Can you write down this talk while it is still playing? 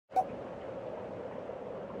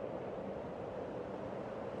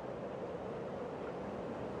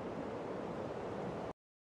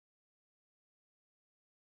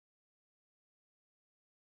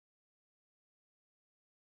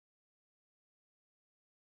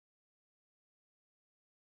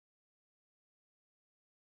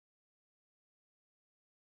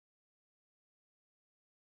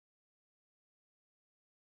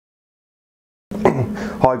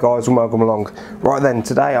Hi guys and welcome along. Right then,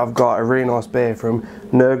 today I've got a really nice beer from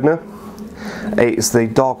Nøgne. It's the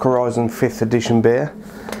Dark Horizon 5th edition beer.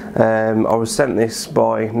 I was sent this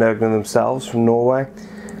by Nøgne themselves from Norway.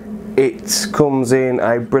 It comes in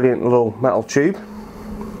a brilliant little metal tube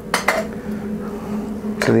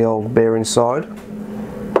to the old beer inside.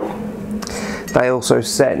 They also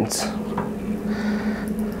sent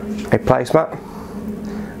a placemat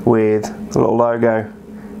with a little logo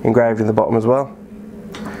engraved in the bottom as well,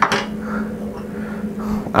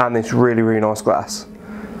 and this really nice glass.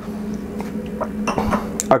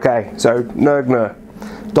 Okay, so Nøgne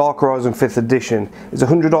Dark Horizon 5th edition is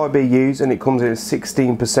 100 IBUs and it comes in at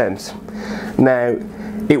 16%. Now,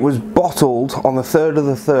 it was bottled on the 3rd of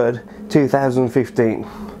the 3rd 2015,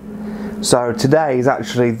 so today is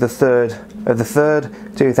actually the 3rd of the 3rd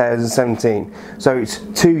 2017, so it's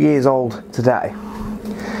 2 years old today,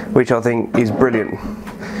 which I think is brilliant.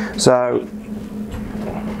 So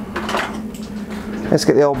let's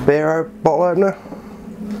get the old beer bottle opener.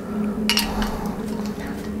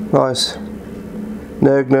 Nice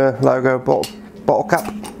Nøgne logo bottle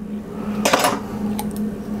cap.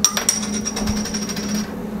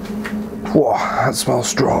 Whoa, that smells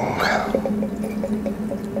strong.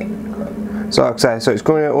 So like I say, so it's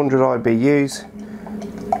coming at 100 IBUs,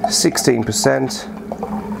 16%.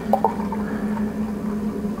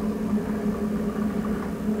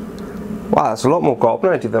 Wow, that's a lot more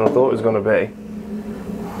carbonated than I thought it was going to be.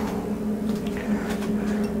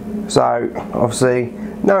 So obviously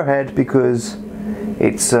no head because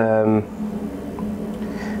it's a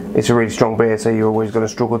really strong beer, so you're always going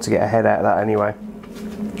to struggle to get a head out of that anyway.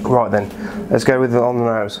 Right then, let's go with it on the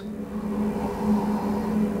nose.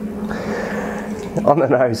 On the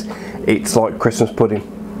nose, it's like Christmas pudding.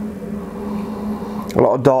 A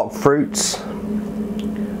lot of dark fruits,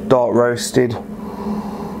 dark roasted,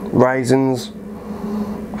 raisins,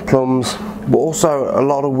 plums, but also a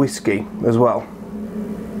lot of whiskey as well.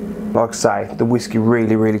 Like I say, the whiskey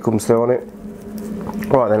really comes through on it.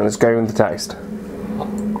 Right then, let's go with the taste.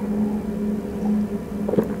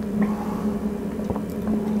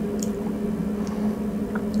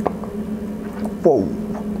 Whoa.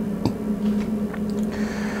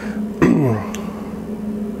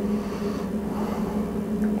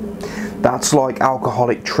 That's like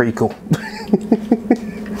alcoholic treacle.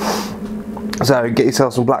 So get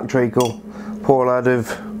yourself some black treacle, pour a load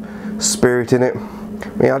of spirit in it. I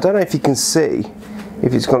mean, I don't know if you can see,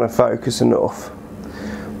 if it's going to focus enough,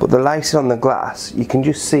 but the lacing on the glass, you can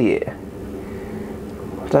just see it. I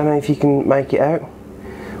don't know if you can make it out,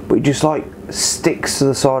 but it just like sticks to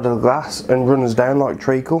the side of the glass and runs down like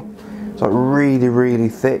treacle. It's like really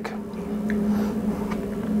thick.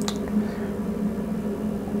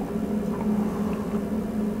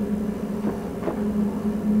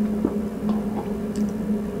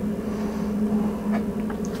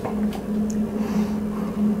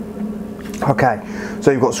 Okay, so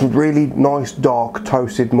you've got some really nice dark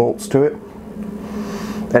toasted malts to it,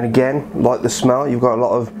 and again, like the smell, you've got a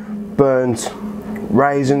lot of burnt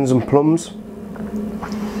raisins and plums,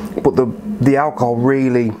 but the alcohol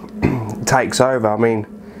really takes over. I mean,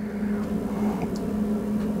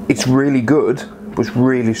 it's really good, but it's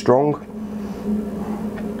really strong,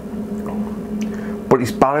 but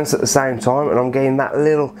it's balanced at the same time, and I'm getting that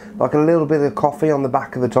little bit of coffee on the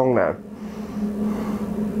back of the tongue now.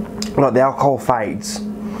 Like the alcohol fades.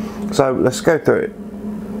 So let's go through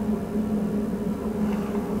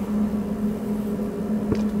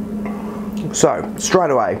it. So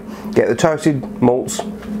straight away, get the toasted malts,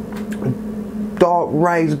 dark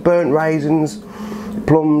burnt raisins,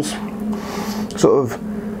 plums, sort of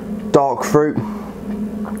dark fruit,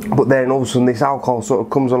 but then all of a sudden this alcohol sort of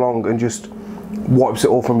comes along and just wipes it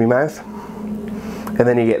all from your mouth, and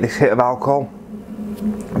then you get this hit of alcohol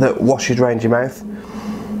that washes around your mouth.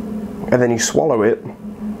 And then you swallow it,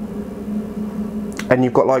 and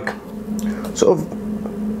you've got like sort of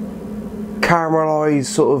caramelized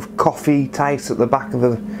sort of coffee taste at the back of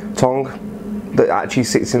the tongue that actually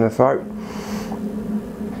sits in the throat.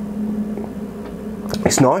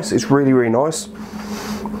 It's nice, it's really nice.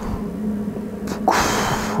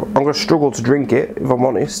 I'm going to struggle to drink it if I'm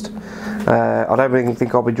honest. I don't even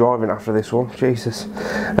think I'll be driving after this one, Jesus.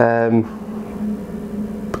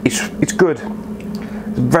 It's good.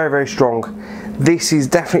 It's very strong. This is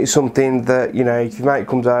definitely something that, you know, if your mate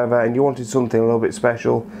comes over and you wanted something a little bit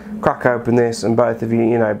special, crack open this and both of you,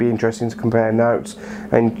 you know, be interesting to compare notes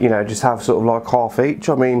and, you know, just have sort of like half each.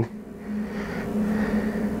 I mean,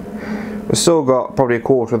 we've still got probably a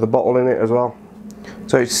quarter of the bottle in it as well.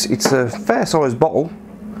 So it's a fair sized bottle,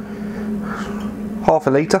 half a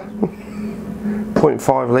litre,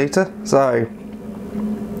 0.5 litre, so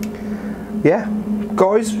yeah,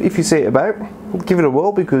 guys, if you see it about, give it a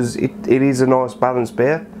whirl, because it is a nice balanced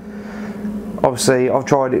beer. Obviously, I've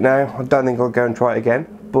tried it now. I don't think I'll go and try it again.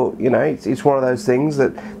 But you know, it's one of those things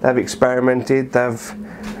that they've experimented.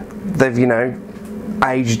 They've you know,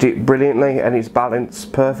 aged it brilliantly, and it's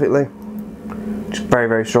balanced perfectly. Just very,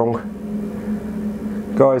 very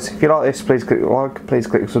strong. Guys, if you like this, please click like, please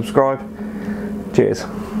click subscribe. Cheers.